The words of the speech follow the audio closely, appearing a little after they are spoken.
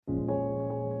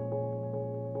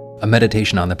a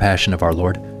meditation on the Passion of our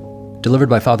Lord, delivered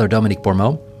by Father Dominique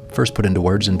Bourmeau, first put into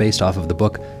words and based off of the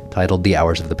book titled The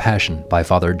Hours of the Passion by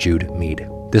Father Jude Mead.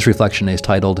 This reflection is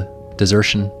titled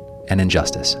Desertion and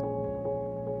Injustice.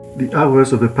 The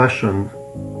Hours of the Passion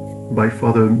by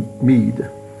Father Mead.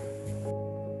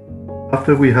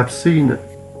 After we have seen the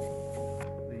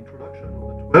introduction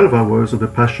of the 12 hours of the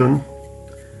Passion,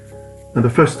 and the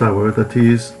first hour, that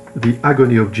is the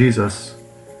agony of Jesus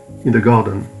in the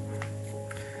garden,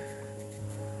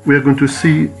 we are going to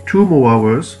see two more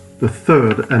hours, the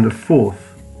third and the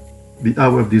fourth, the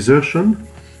hour of desertion,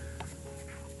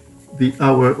 the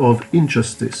hour of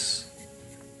injustice.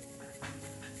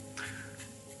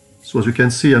 So as you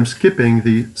can see, I'm skipping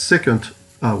the second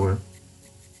hour.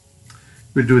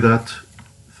 We'll do that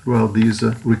throughout these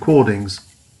recordings.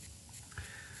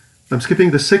 I'm skipping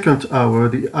the second hour,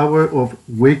 the hour of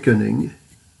awakening.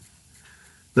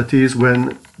 That is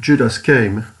when Judas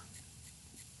came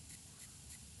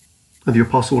and the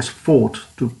apostles fought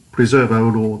to preserve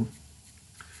our Lord.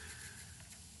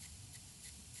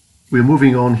 We're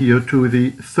moving on here to the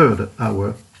third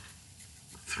hour,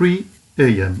 3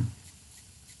 a.m.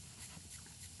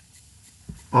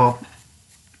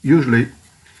 Usually,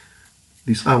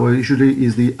 this hour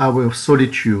is the hour of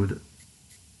solitude,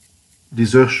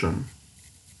 desertion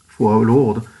for our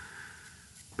Lord.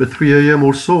 But 3 a.m.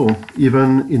 also,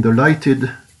 even in the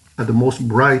lighted and the most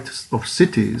bright of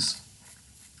cities,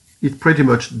 it's pretty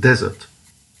much desert.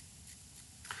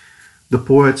 The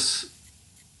poets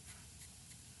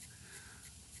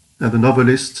and the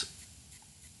novelists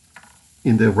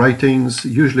in their writings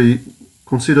usually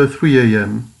consider 3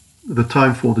 a.m. the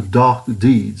time for the dark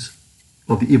deeds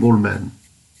of the evil men.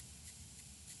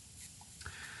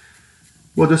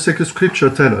 What does Sacred Scripture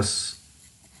tell us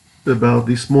about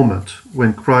this moment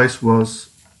when Christ was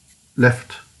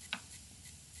left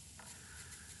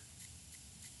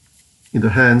in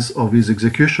the hands of his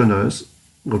executioners,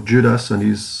 of Judas and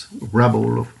his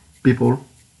rabble of people,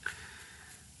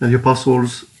 and the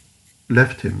apostles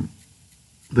left him?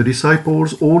 The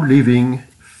disciples, all leaving,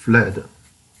 fled,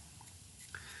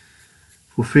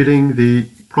 fulfilling the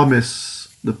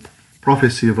promise, the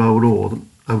prophecy of our Lord: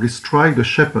 I will strike the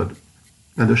shepherd,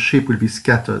 and the sheep will be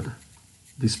scattered,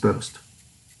 dispersed.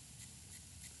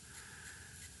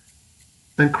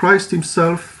 And Christ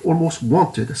himself almost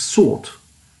sought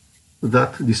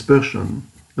that dispersion,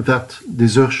 that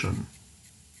desertion.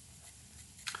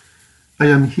 I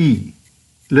am he,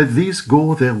 let these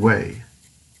go their way.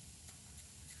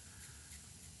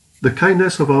 The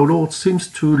kindness of our Lord seems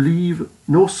to leave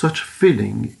no such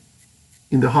feeling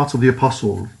in the hearts of the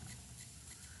apostles.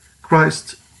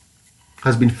 Christ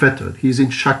has been fettered, he is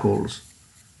in shackles.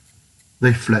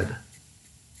 They fled.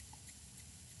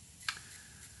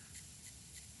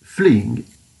 Fleeing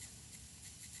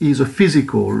is a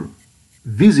physical,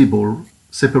 visible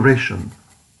separation.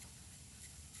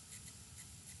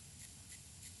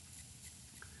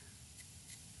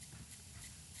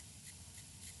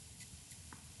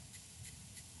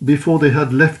 Before they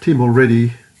had left him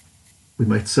already, we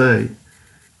might say,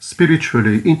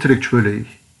 spiritually, intellectually,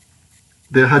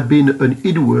 there had been an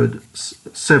inward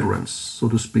severance, so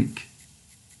to speak.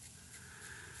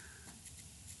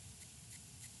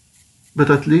 But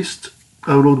at least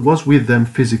our Lord was with them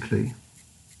physically.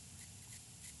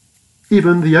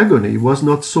 Even the agony was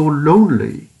not so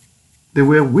lonely. They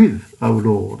were with our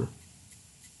Lord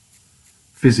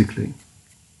physically.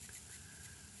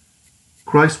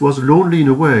 Christ was lonely in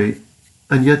a way,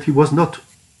 and yet he was not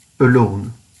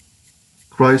alone.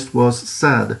 Christ was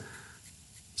sad,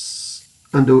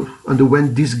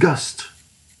 underwent disgust,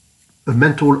 a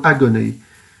mental agony,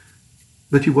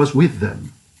 but he was with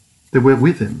them. They were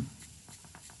with him.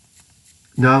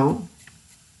 Now,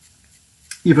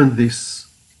 even this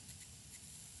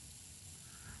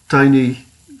tiny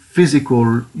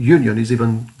physical union is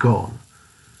even gone.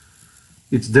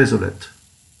 It's desolate,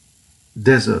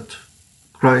 desert.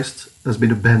 Christ has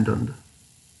been abandoned.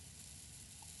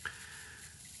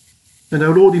 And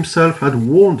our Lord himself had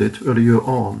warned it earlier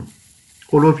on.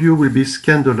 All of you will be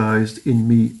scandalized in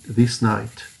me this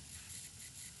night.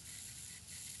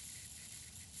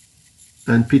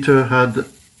 And Peter had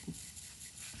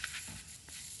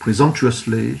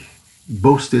presumptuously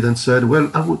boasted and said, well,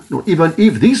 I would, no, even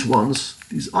if these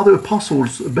other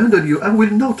apostles abandon you, I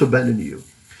will not abandon you.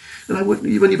 And I would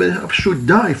even if I should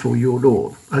die for you,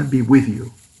 Lord, I'll be with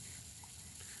you.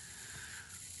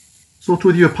 So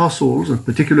to the apostles, and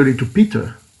particularly to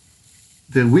Peter,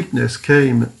 their weakness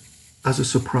came as a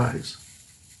surprise.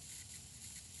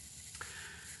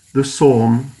 The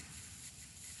Psalm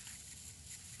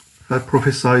had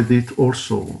prophesied it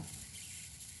also.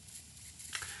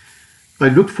 I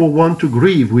looked for one to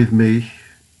grieve with me,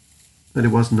 and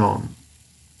there was none.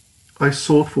 I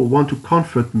sought for one to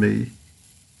comfort me.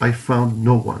 I found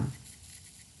no one.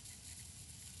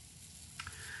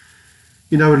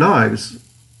 In our lives,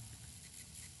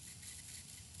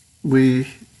 we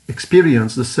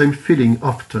experience the same feeling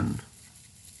often.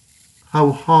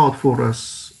 How hard for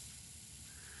us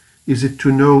is it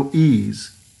to know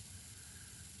ease,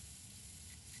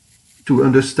 to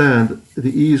understand the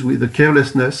ease with the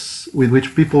carelessness with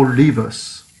which people leave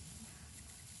us.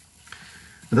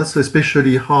 And that's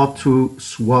especially hard to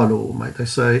swallow, might I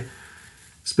say,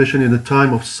 especially in a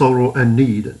time of sorrow and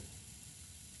need,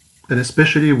 and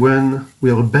especially when we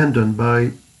are abandoned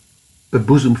by a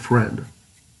bosom friend.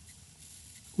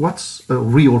 What's a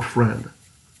real friend?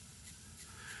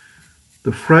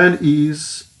 The friend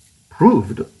is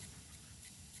proved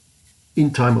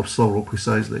in time of sorrow,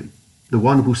 precisely. The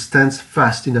one who stands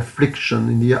fast in affliction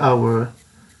in the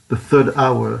third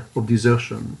hour of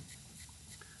desertion,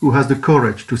 who has the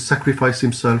courage to sacrifice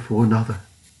himself for another.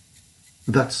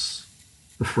 That's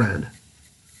a friend.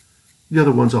 The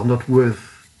other ones are not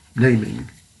worth naming,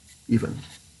 even.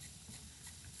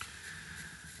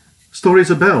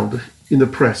 Stories abound in the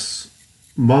press.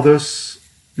 Mothers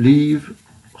leave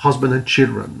husband and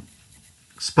children.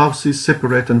 Spouses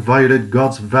separate and violate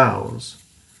God's vows.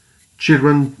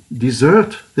 Children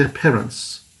desert their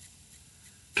parents.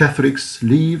 Catholics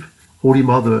leave Holy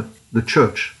Mother, the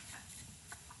Church.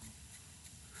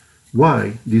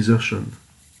 Why desertion?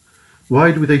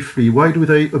 Why do they flee? Why do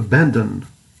they abandon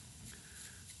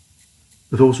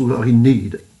those who are in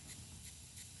need?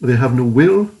 They have no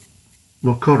will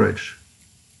nor courage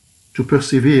to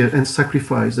persevere and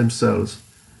sacrifice themselves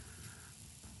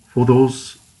for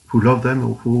those who love them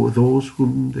or for those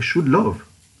whom they should love.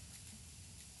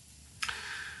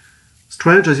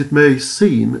 Strange as it may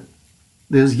seem,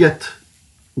 there's yet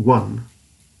one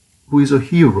who is a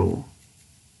hero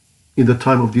in the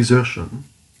time of desertion,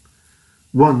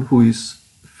 one who is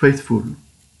faithful,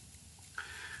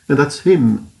 and that's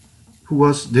him who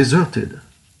was deserted.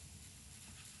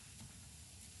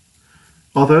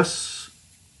 Others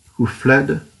who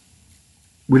fled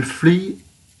will flee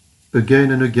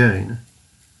again and again.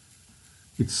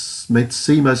 It may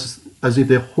seem as if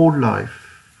their whole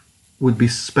life would be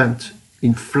spent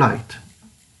in flight,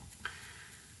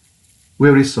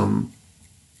 wearisome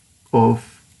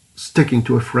of sticking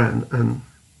to a friend and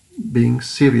being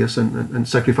serious and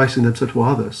sacrificing themselves for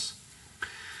others.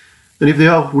 And if they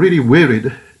are really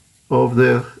wearied of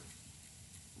their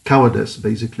cowardice,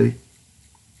 basically,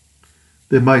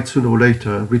 they might sooner or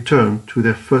later return to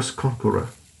their first conqueror.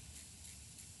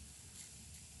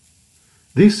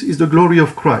 This is the glory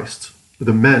of Christ,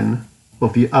 the man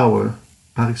of the hour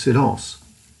par excellence.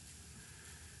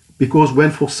 Because when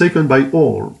forsaken by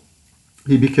all,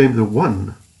 he became the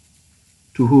one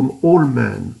to whom all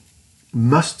men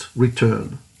must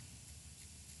return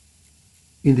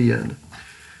in the end,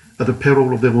 at the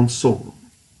peril of their own soul.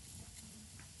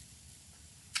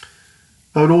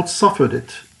 Our Lord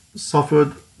suffered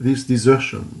this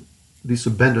desertion, this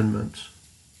abandonment,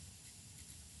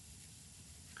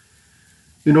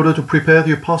 in order to prepare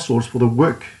the apostles for the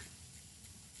work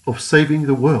of saving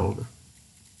the world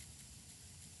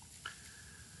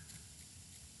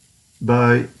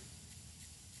by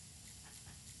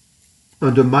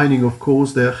undermining, of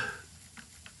course, the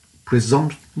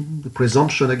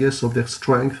presumption, I guess, of their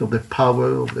strength, of their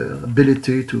power, of their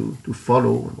ability to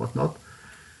follow and whatnot,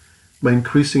 by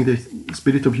increasing the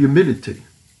spirit of humility.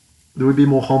 They will be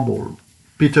more humble.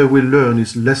 Peter will learn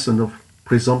his lesson of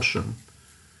presumption.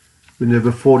 Will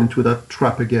never fall into that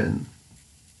trap again.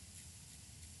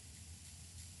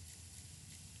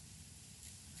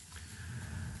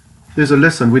 There's a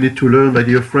lesson we need to learn, my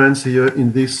dear friends, here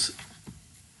in this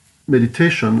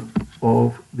meditation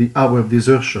of the hour of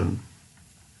desertion.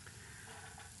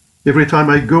 Every time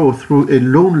I go through a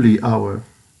lonely hour,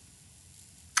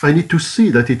 I need to see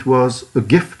that it was a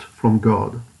gift from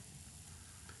God,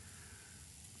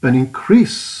 and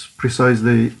increase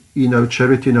precisely in our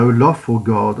charity and our love for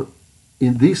God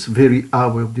in this very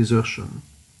hour of desertion,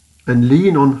 and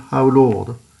lean on our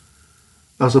Lord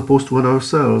as opposed to on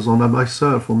ourselves, on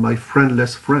myself, on my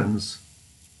friendless friends.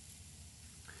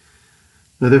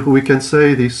 And therefore we can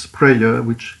say this prayer,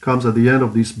 which comes at the end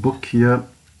of this book here,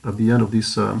 at the end of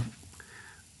this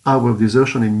hour of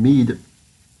desertion in Mead.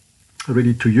 I read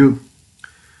it to you.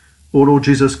 O Lord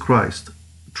Jesus Christ,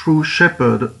 true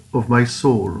shepherd of my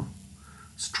soul,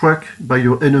 struck by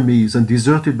your enemies and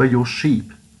deserted by your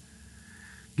sheep,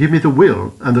 give me the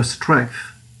will and the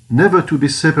strength never to be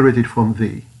separated from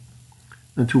thee,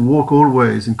 and to walk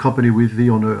always in company with thee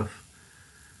on earth,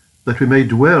 that we may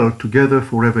dwell together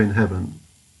forever in heaven,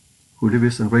 who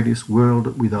liveth and reigneth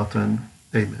world without end.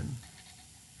 Amen.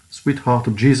 Sweet heart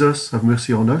of Jesus, have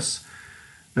mercy on us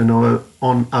and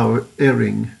on our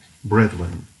erring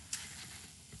brethren.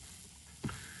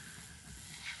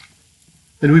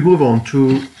 And we move on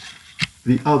to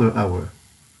the other hour,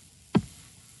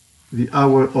 the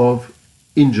hour of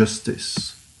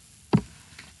injustice.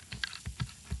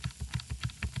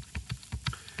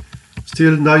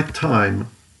 Still night time.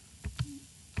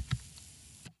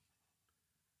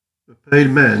 The pale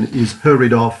man is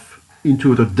hurried off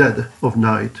into the dead of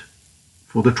night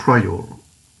for the trial,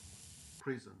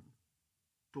 prison,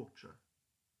 torture.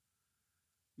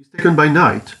 He is taken by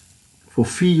night for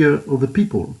fear of the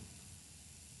people.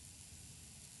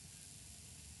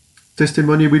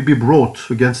 Testimony will be brought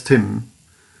against him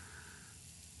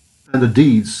and the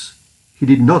deeds he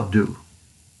did not do.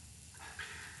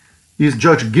 He is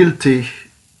judged guilty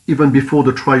even before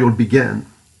the trial began.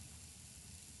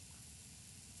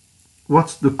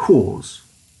 What's the cause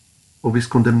of his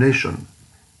condemnation?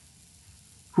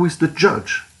 Who is the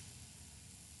judge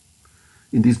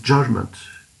in this judgment,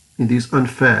 in this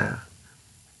unfair,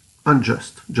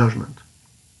 unjust judgment?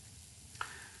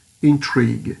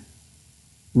 Intrigue,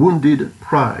 wounded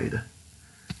pride,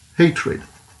 hatred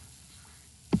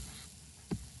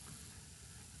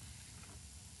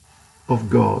of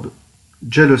God,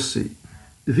 jealousy,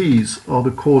 these are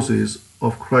the causes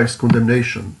of Christ's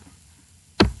condemnation.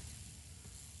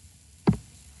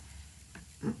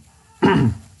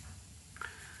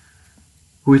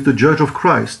 Who is the judge of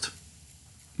Christ?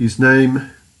 His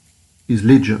name is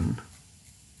Legion.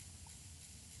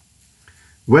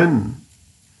 When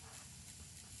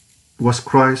was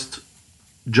Christ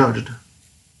judged?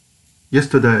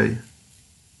 Yesterday,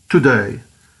 today,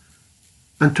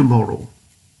 and tomorrow.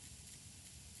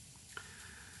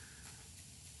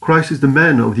 Christ is the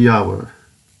man of the hour.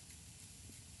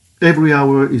 Every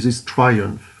hour is his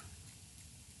triumph.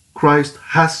 Christ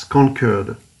has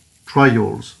conquered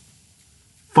trials,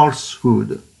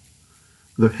 falsehood,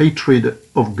 the hatred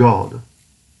of God.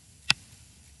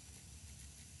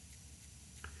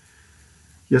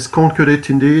 He has conquered it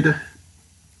indeed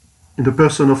in the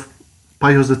person of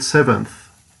Pius VII,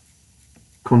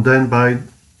 condemned by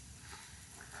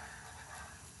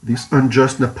this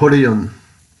unjust Napoleon,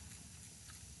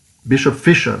 Bishop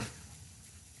Fisher,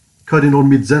 Cardinal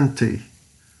Mindszenty,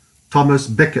 Thomas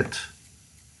Becket,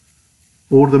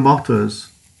 all the martyrs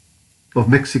of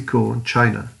Mexico and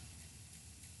China.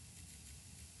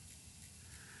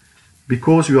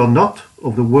 Because you are not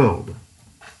of the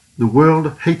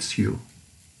world hates you.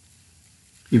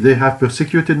 If they have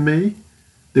persecuted me,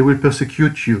 they will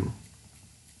persecute you.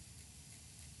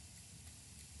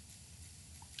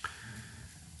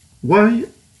 Why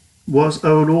was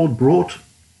our Lord brought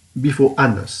before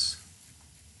Annas?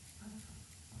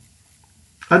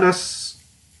 Annas,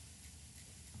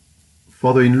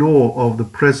 father-in-law of the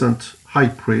present high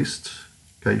priest,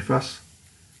 Caiaphas,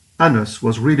 Annas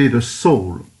was really the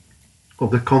soul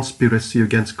of the conspiracy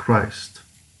against Christ.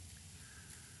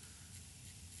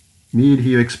 Mead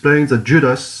here explains that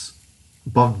Judas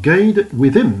bargained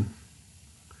with him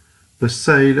the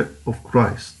sale of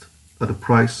Christ at the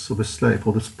price of a slave,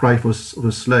 or the price of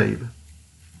a slave.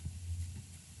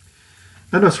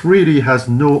 Annas really has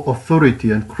no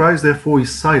authority, and Christ therefore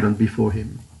is silent before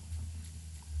him.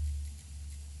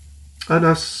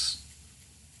 Annas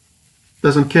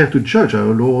doesn't care to judge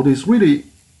our Lord, he's really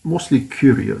mostly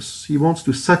curious. He wants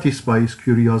to satisfy his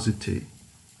curiosity.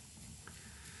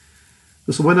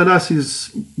 So when Annas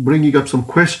is bringing up some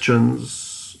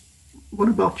questions, what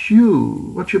about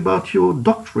you? What about your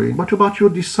doctrine? What about your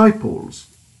disciples?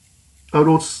 Our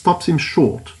Lord stops him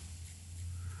short.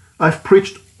 I've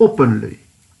preached openly.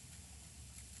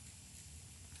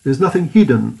 There's nothing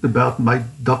hidden about my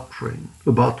doctrine,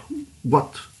 about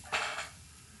what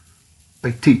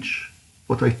I teach,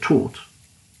 what I taught.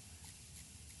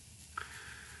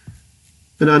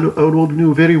 And our Lord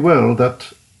knew very well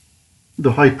that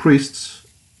the high priests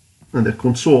and their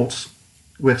consorts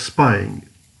were spying.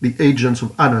 The agents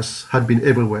of Annas had been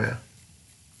everywhere.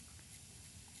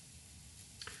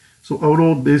 So our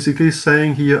Lord basically is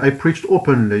saying here, I preached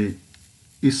openly,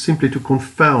 is simply to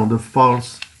confound the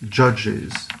false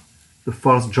judges, the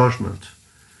false judgment,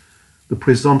 the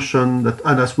presumption that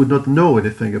Annas would not know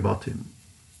anything about him.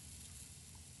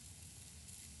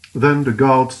 Then the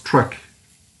guard struck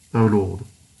our Lord,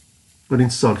 an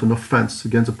insult, an offense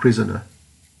against a prisoner.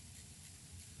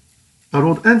 Our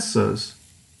Lord answers,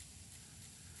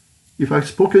 if I've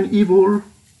spoken evil,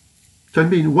 tell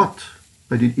me in what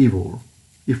I did evil.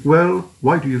 If well,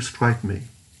 why do you strike me?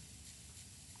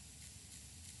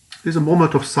 There's a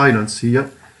moment of silence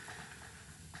here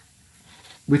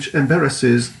which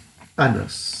embarrasses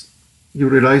Annas. He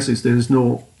realizes there is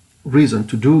no reason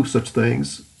to do such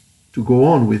things, to go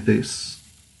on with this,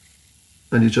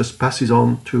 and he just passes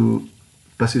on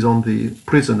the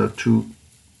prisoner to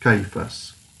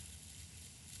Caiaphas.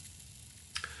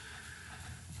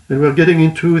 And we're getting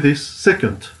into this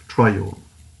second trial,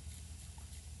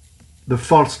 the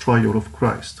false trial of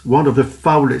Christ, one of the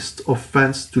foulest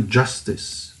offense to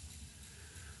justice,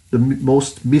 the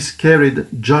most miscarried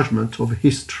judgment of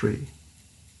history.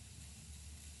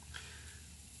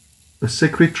 A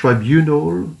sacred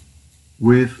tribunal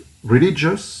with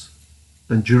religious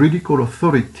and juridical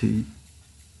authority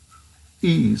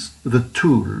is the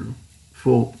tool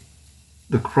for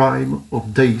the crime of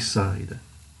deicide,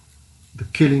 the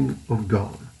killing of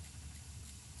God.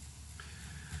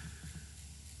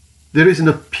 There is an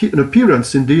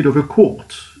appearance indeed of a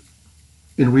court.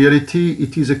 In reality,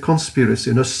 it is a conspiracy,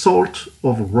 an assault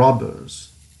of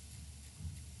robbers.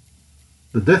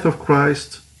 The death of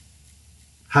Christ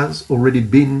has already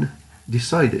been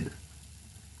decided.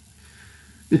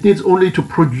 It needs only to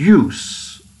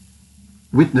produce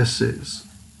witnesses.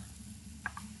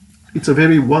 It's a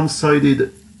very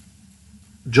one-sided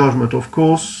judgment, of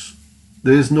course.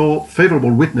 There is no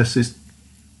favorable witnesses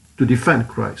to defend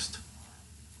Christ.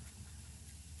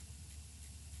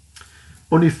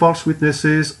 Only false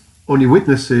witnesses, only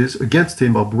witnesses against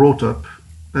him are brought up,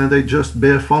 and they just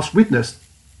bear false witness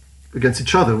against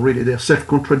each other, really. They're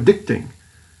self-contradicting.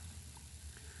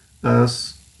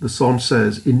 As the psalm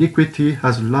says, iniquity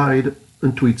has lied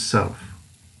unto itself.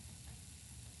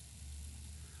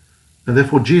 And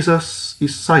therefore Jesus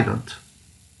is silent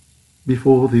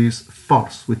before these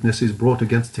false witnesses brought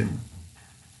against him.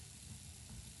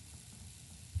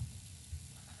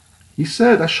 He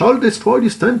said, I shall destroy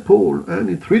this temple, and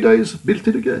in 3 days build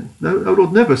it again. Now, our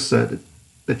Lord never said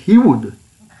that he would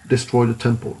destroy the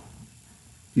temple.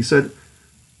 He said,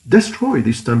 destroy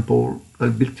this temple, I'll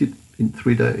build it in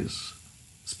 3 days.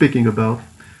 Speaking about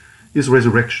his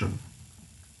resurrection,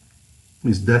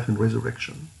 his death and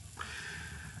resurrection.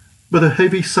 But the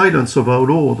heavy silence of our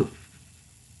Lord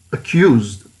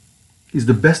accused is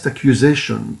the best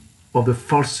accusation of the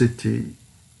falsity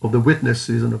of the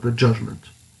witnesses and of the judgment.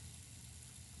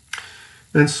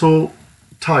 And so,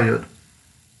 tired,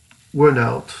 worn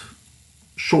out,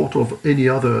 short of any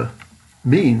other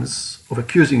means of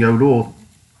accusing our Lord,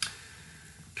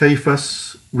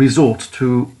 Caiaphas resorts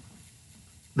to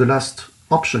the last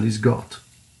option he's got.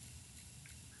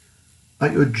 I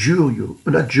adjure you,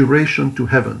 an adjuration to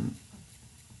heaven,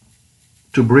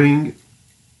 to bring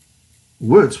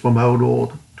words from our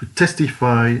Lord to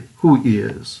testify who he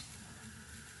is.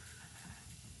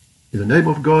 In the name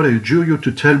of God, I adjure you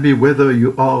to tell me whether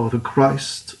you are the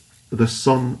Christ, the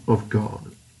Son of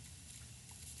God.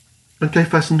 And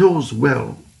Caiaphas knows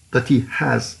well that he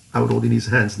has our Lord in his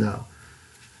hands now.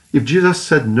 If Jesus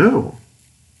said no,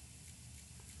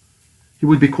 he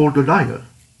would be called a liar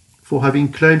for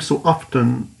having claimed so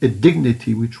often a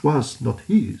dignity which was not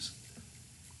his.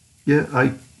 Yeah,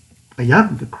 I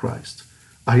am the Christ.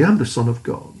 I am the Son of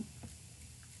God.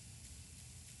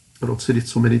 The Lord said it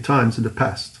so many times in the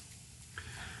past.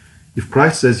 If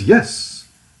Christ says, yes,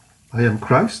 I am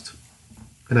Christ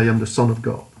and I am the Son of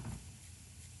God,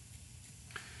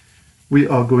 we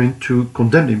are going to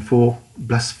condemn him for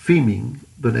blaspheming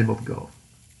the name of God.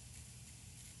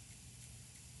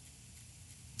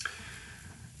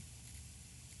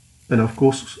 And of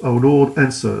course, our Lord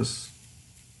answers.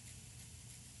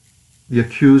 The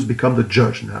accused become the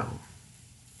judge now.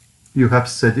 You have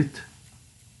said it.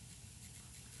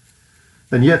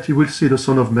 And yet you will see the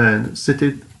Son of Man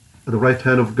seated at the right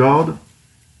hand of God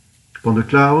upon the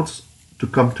clouds to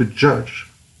come to judge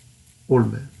all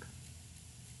men.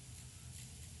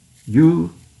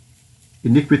 You,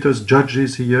 iniquitous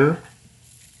judges here,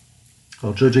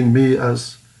 are judging me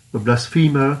as a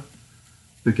blasphemer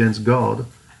against God.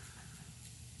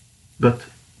 But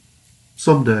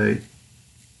someday,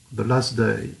 the last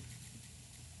day,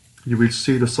 you will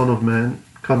see the Son of Man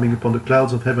coming upon the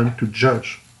clouds of heaven to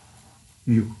judge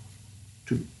you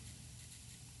too.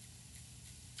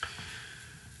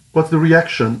 What's the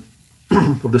reaction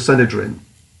of the Sanhedrin,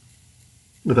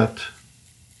 that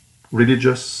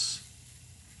religious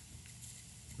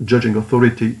judging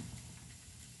authority,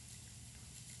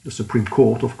 the Supreme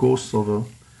Court, of course, of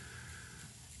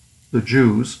the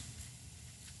Jews?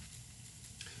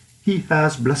 He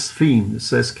has blasphemed,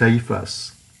 says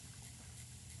Caiaphas.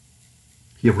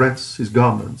 He rents his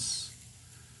garments.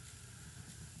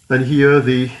 And here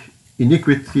the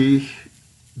iniquity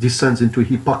descends into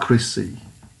hypocrisy.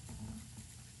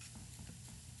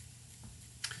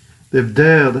 They've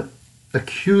dared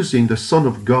accusing the Son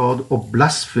of God of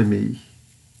blasphemy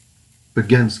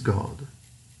against God.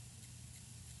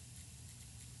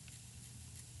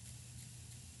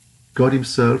 God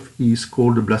himself is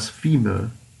called the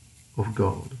blasphemer of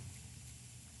God.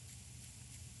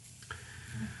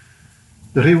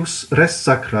 Reus res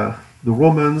sacra. The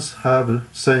Romans have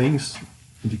sayings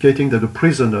indicating that the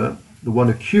prisoner, the one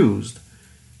accused,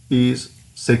 is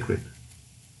sacred.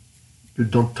 You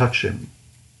don't touch him.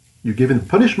 You give him the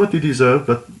punishment he deserves,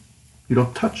 but you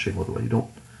don't touch him, otherwise you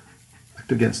don't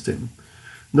act against him.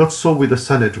 Not so with the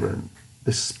Sanhedrin.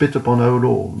 They spit upon our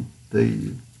Lord.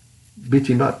 They beat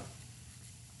him up.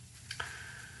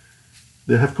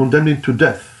 They have condemned him to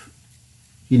death.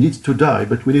 He needs to die,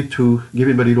 but we need to give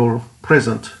him a little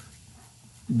present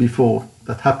before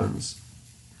that happens.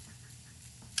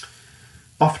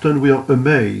 Often we are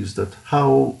amazed at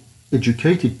how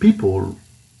educated people,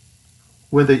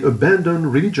 when they abandon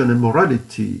religion and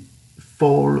morality,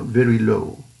 fall very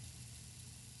low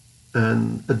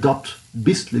and adopt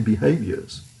beastly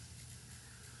behaviors.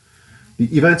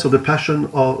 The events of the Passion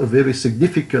are a very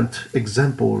significant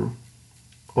example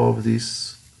of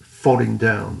this falling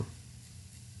down,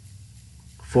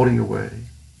 falling away.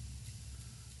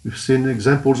 We've seen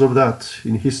examples of that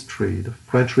in history, the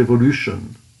French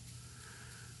Revolution,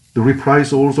 the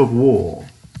reprisals of war.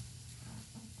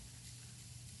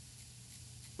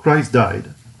 Christ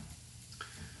died.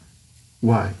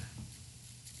 Why?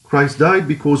 Christ died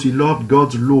because he loved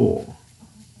God's law.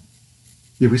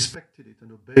 He respected it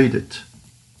and obeyed it.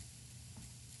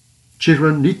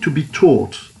 Children need to be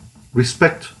taught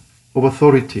respect of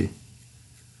authority,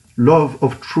 love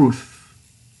of truth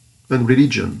and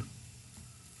religion,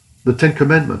 the Ten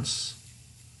Commandments,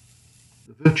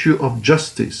 the virtue of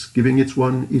justice, giving each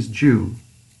one his due.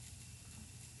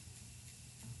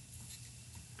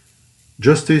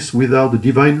 Justice without the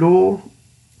divine law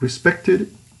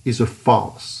respected is a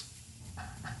farce.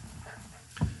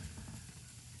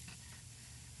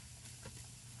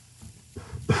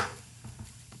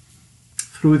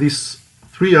 Through these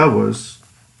 3 hours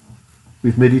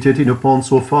we've meditated upon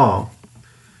so far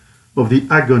of the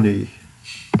agony,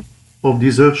 of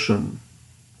desertion,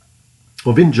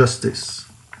 of injustice.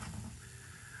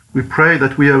 We pray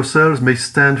that we ourselves may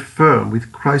stand firm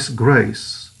with Christ's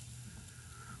grace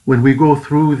when we go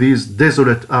through these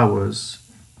desolate hours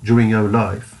during our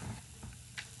life.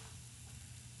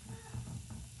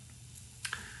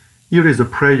 Here is a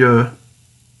prayer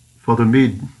Father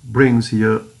Meade brings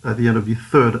here at the end of the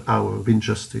 3rd hour of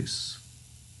injustice.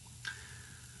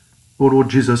 O Lord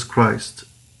Jesus Christ,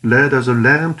 led as a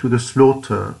lamb to the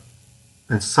slaughter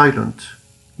and silent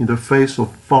in the face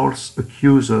of false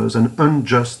accusers and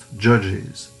unjust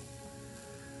judges,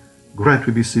 grant,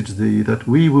 we beseech thee, that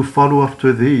we who follow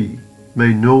after thee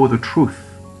may know the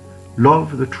truth,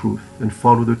 love the truth, and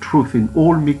follow the truth in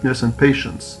all meekness and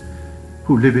patience,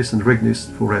 who livest and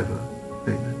reignest forever.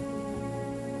 Amen.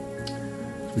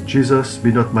 So Jesus,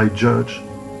 be not my judge,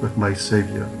 but my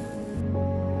Saviour.